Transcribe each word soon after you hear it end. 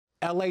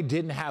LA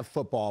didn't have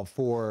football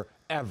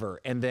forever,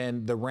 and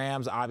then the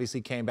Rams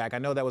obviously came back. I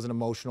know that was an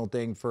emotional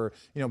thing for,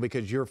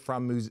 because you're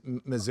from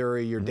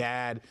Missouri, your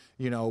dad,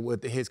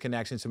 with his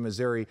connections to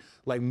Missouri,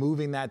 like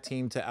moving that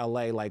team to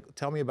LA. Like,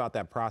 tell me about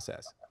that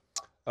process.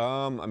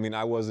 I mean,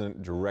 I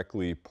wasn't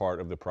directly part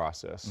of the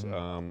process.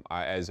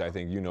 As I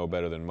think you know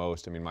better than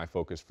most, I mean, my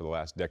focus for the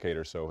last decade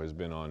or so has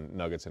been on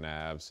Nuggets and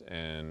Avs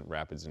and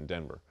Rapids and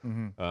Denver.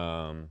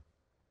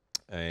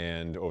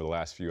 And over the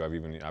last few, I've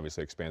even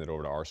obviously expanded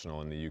over to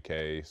Arsenal in the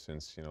UK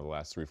since, the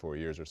last 3-4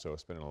 years or so,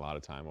 spending a lot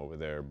of time over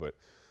there. But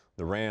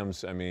the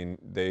Rams, I mean,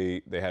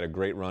 they had a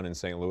great run in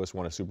St. Louis,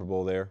 won a Super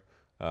Bowl there.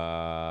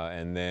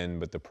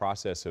 But the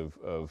process of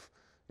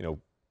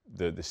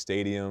the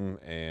stadium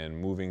and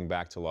moving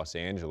back to Los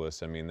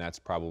Angeles, I mean, we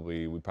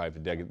probably have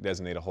to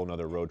designate a whole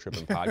nother Road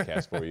Trippin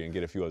podcast for you and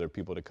get a few other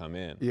people to come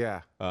in.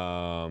 Yeah.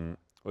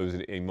 It was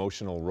an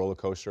emotional roller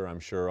coaster, I'm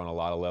sure, on a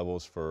lot of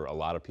levels for a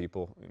lot of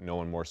people, no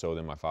one more so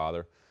than my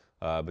father.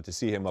 But to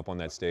see him up on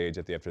that stage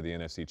after the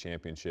NFC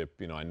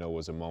Championship, I know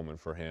was a moment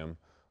for him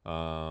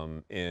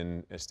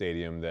in a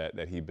stadium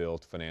that he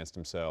built, financed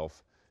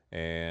himself,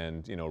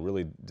 and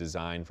really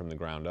designed from the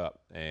ground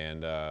up.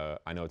 And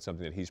I know it's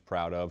something that he's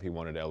proud of. He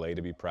wanted LA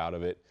to be proud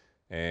of it.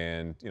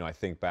 And I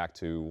think back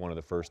to one of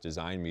the first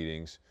design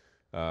meetings.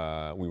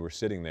 We were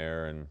sitting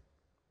there and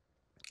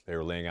they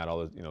were laying out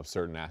all the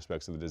certain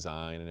aspects of the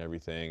design and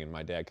everything. And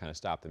my dad kind of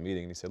stopped the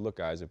meeting and he said, "Look,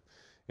 guys,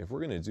 if we're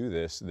going to do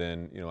this,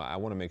 then I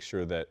want to make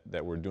sure that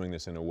we're doing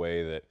this in a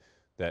way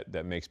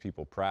that makes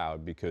people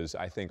proud, because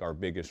I think our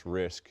biggest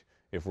risk,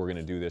 if we're going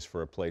to do this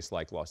for a place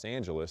like Los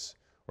Angeles,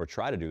 or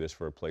try to do this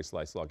for a place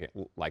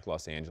like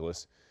Los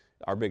Angeles,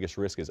 our biggest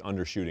risk is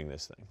undershooting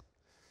this thing."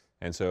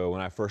 And so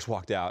when I first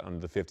walked out on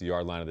the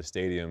 50-yard line of the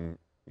stadium,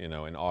 in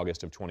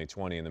August of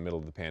 2020, in the middle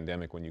of the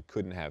pandemic, when you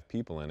couldn't have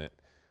people in it,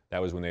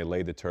 that was when they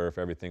laid the turf,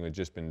 everything had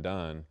just been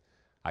done.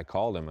 I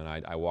called him and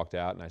I walked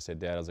out and I said,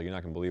 "Dad," I was like, "you're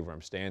not gonna believe where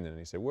I'm standing." And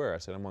he said, "Where?" I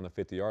said, "I'm on the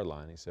 50-yard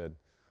line." He said,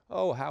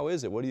 "Oh, how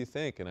is it? What do you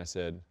think?" And I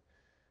said,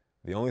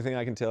 "The only thing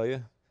I can tell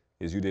you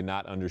is you did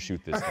not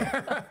undershoot this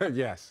thing."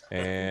 Yes.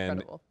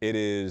 And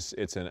it's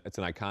an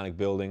iconic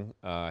building.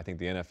 I think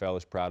the NFL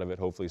is proud of it.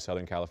 Hopefully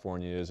Southern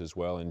California is as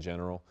well in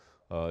general.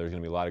 There's going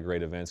to be a lot of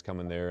great events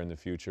coming there in the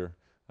future,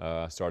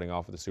 starting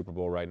off with the Super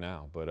Bowl right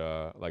now. But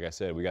like I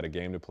said, we got a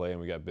game to play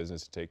and we got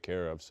business to take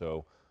care of.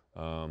 So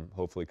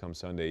hopefully come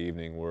Sunday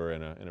evening, we're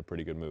in a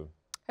pretty good mood.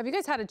 Have you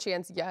guys had a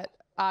chance yet?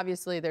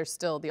 Obviously, there's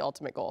still the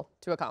ultimate goal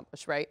to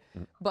accomplish, right?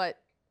 But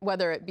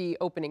whether it be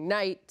opening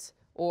night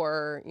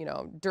or,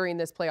 during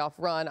this playoff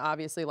run,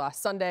 obviously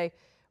last Sunday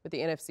with the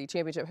NFC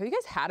Championship, have you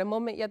guys had a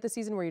moment yet this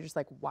season where you're just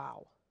like,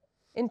 wow,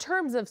 in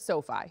terms of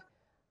SoFi?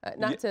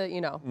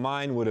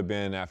 Mine would have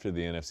been after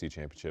the NFC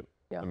Championship.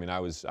 Yeah. I mean, I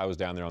was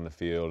down there on the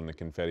field and the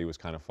confetti was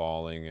kind of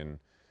falling, and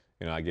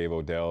I gave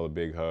Odell a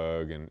big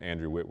hug and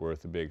Andrew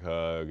Whitworth a big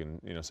hug,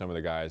 and some of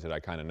the guys that I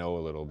kind of know a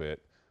little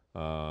bit,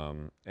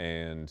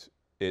 and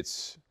it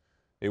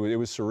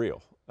was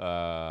surreal.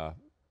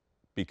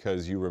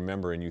 Because you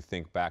remember and you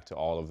think back to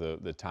all of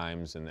the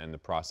times and the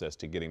process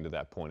to getting to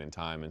that point in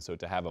time. And so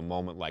to have a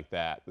moment like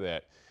that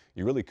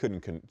you really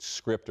couldn't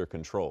script or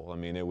control. I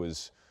mean,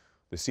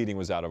 the seating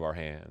was out of our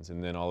hands.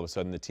 And then all of a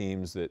sudden the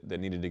teams that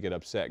needed to get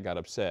upset got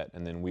upset.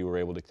 And then we were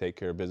able to take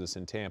care of business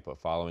in Tampa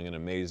following an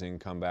amazing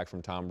comeback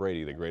from Tom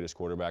Brady, the greatest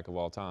quarterback of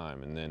all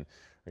time. And then,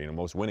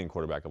 most winning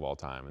quarterback of all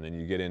time. And then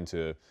you get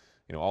into,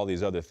 all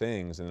these other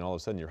things. And then all of a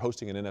sudden you're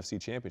hosting an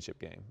NFC Championship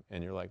game.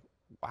 And you're like,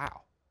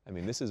 wow. I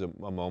mean, this is a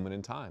moment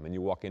in time. And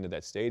you walk into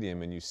that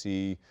stadium and you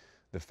see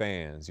the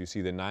fans, you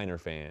see the Niner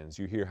fans,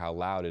 you hear how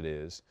loud it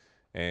is,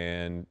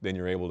 and then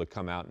you're able to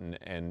come out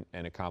and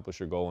accomplish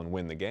your goal and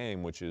win the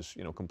game, which is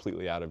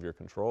completely out of your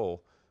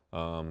control.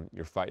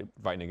 You're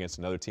fighting against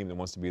another team that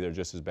wants to be there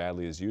just as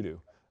badly as you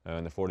do.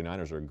 And the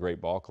 49ers are a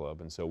great ball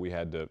club, and so we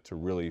had to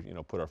really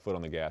put our foot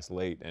on the gas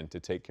late and to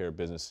take care of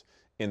business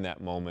in that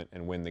moment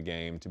and win the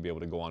game to be able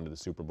to go on to the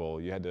Super Bowl.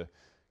 You had to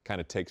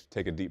kind of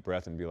take a deep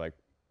breath and be like,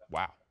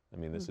 wow. I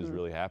mean, this is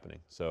really happening.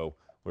 So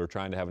we're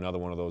trying to have another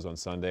one of those on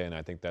Sunday, and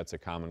I think that's a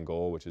common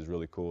goal, which is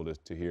really cool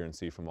to hear and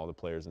see from all the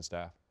players and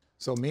staff.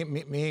 So me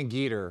and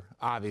Geeter,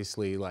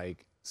 obviously,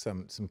 like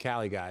some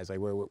Cali guys, like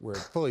we're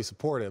fully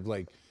supportive.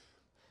 Like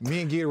me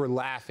and Geeter were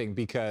laughing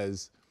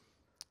because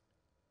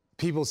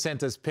people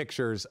sent us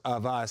pictures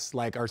of us,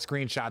 like our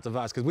screenshots of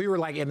us, because we were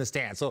like in the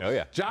stands.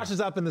 So Josh is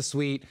up in the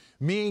suite.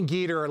 Me and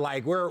Geeter are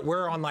like,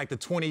 we're on like the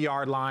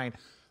 20-yard line.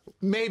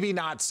 Maybe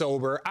not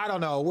sober. I don't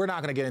know. We're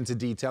not going to get into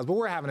details, but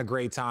we're having a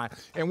great time.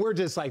 And we're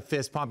just like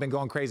fist pumping,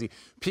 going crazy.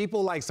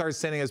 People like start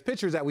sending us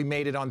pictures that we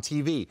made it on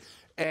TV.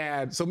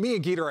 And so me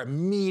and Geeter are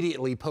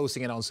immediately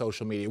posting it on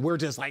social media. We're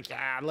just like,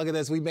 yeah, look at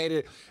this. We made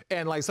it.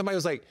 And like somebody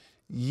was like,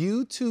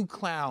 you two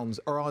clowns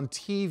are on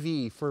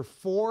TV for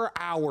 4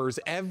 hours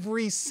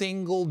every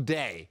single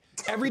day.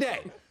 Every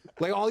day.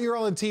 Like all you're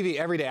on TV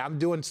every day. I'm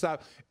doing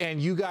stuff.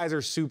 And you guys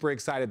are super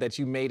excited that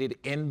you made it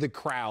in the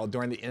crowd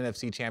during the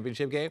NFC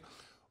Championship game.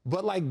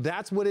 But like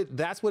that's what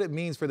it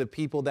means for the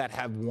people that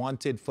have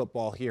wanted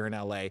football here in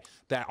LA,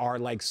 that are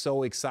like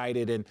so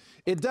excited. And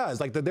it does.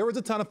 Like there was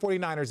a ton of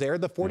 49ers there.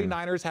 The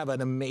 49ers have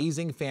an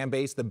amazing fan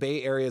base. The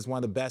Bay Area is one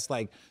of the best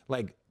like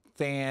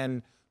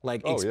fan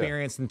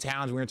experience in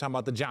towns. We were talking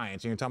about the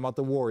Giants, and you're talking about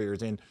the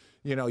Warriors, and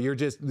you know, you're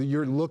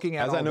looking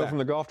at as all I know that. from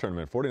the golf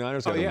tournament,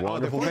 49ers have a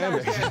wonderful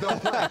fan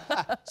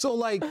base. So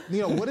like,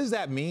 you know, what does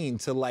that mean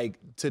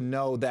to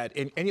know that?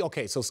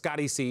 Okay, so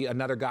Scotty C,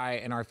 another guy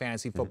in our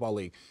fantasy football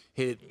league,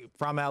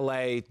 from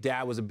LA.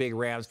 Dad was a big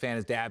Rams fan.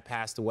 His dad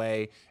passed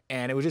away,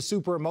 and it was just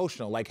super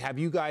emotional. Like, have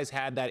you guys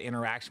had that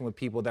interaction with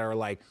people that are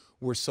like,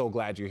 we're so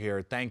glad you're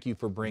here. Thank you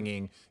for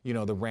bringing, you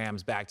know, the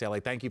Rams back to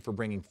LA. Thank you for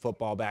bringing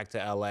football back to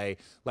LA.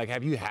 Like,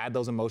 have you had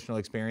those emotional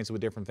experiences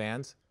with different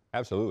fans?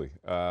 Absolutely.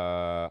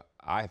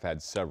 I've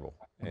had several,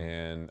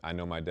 and I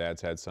know my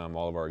dad's had some.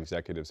 All of our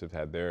executives have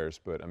had theirs,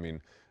 but I mean,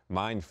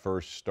 mine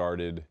first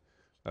started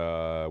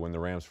when the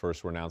Rams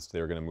first were announced they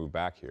were going to move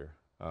back here.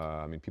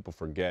 I mean, people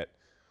forget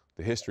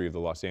the history of the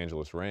Los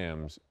Angeles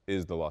Rams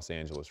is the Los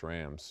Angeles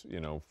Rams,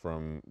 you know,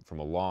 from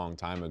a long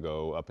time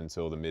ago up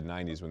until the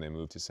mid-90s when they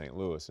moved to St.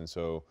 Louis. And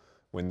so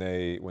when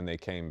they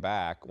came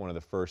back, one of the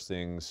first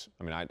things,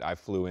 I mean, I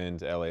flew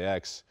into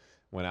LAX,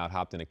 went out,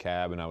 hopped in a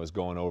cab, and I was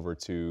going over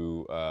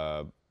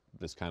to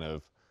this kind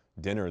of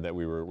dinner that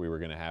we were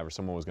going to have, or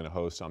someone was going to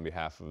host on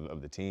behalf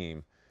of the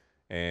team,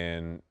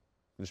 and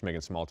just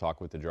making small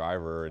talk with the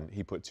driver, and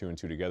he put two and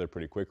two together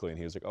pretty quickly, and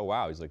he was like, "Oh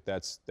wow," he's like,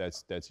 "That's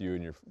you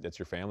and that's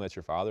your family, that's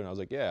your father," and I was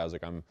like, "Yeah," I was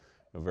like, "I'm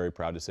very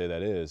proud to say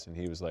that is," and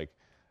he was like,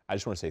 "I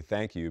just want to say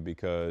thank you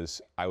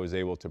because I was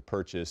able to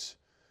purchase."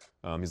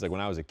 He's like,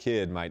 when I was a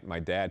kid, my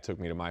dad took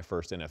me to my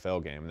first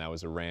NFL game, and that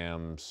was a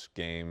Rams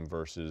game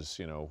versus,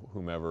 you know,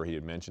 whomever he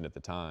had mentioned at the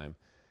time.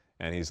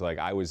 And he's like,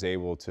 I was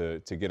able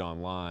to get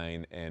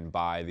online and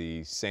buy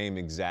the same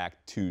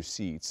exact 2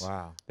 seats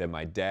that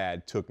my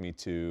dad took me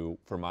to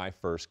for my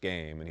first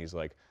game. And he's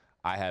like,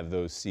 I have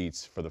those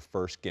seats for the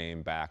first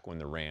game back when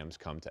the Rams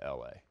come to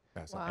LA.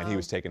 And he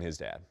was taking his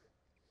dad.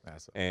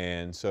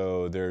 And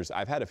so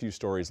I've had a few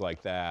stories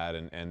like that,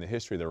 and the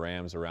history of the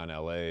Rams around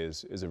LA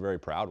is a very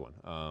proud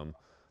one.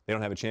 They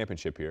don't have a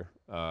championship here,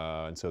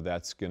 and so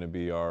that's going to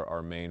be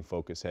our main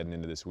focus heading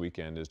into this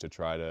weekend, is to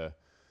try to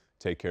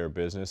take care of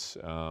business,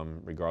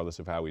 regardless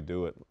of how we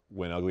do it.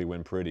 Win ugly,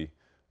 win pretty.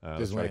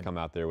 Let's try to come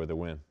out there with a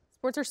win.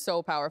 Sports are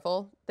so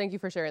powerful. Thank you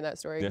for sharing that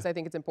story, because I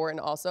think it's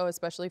important also,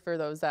 especially for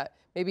those that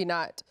maybe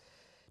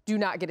do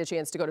not get a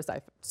chance to go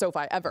to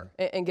SoFi ever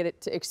and get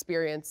it to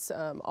experience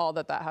all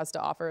that has to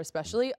offer, especially.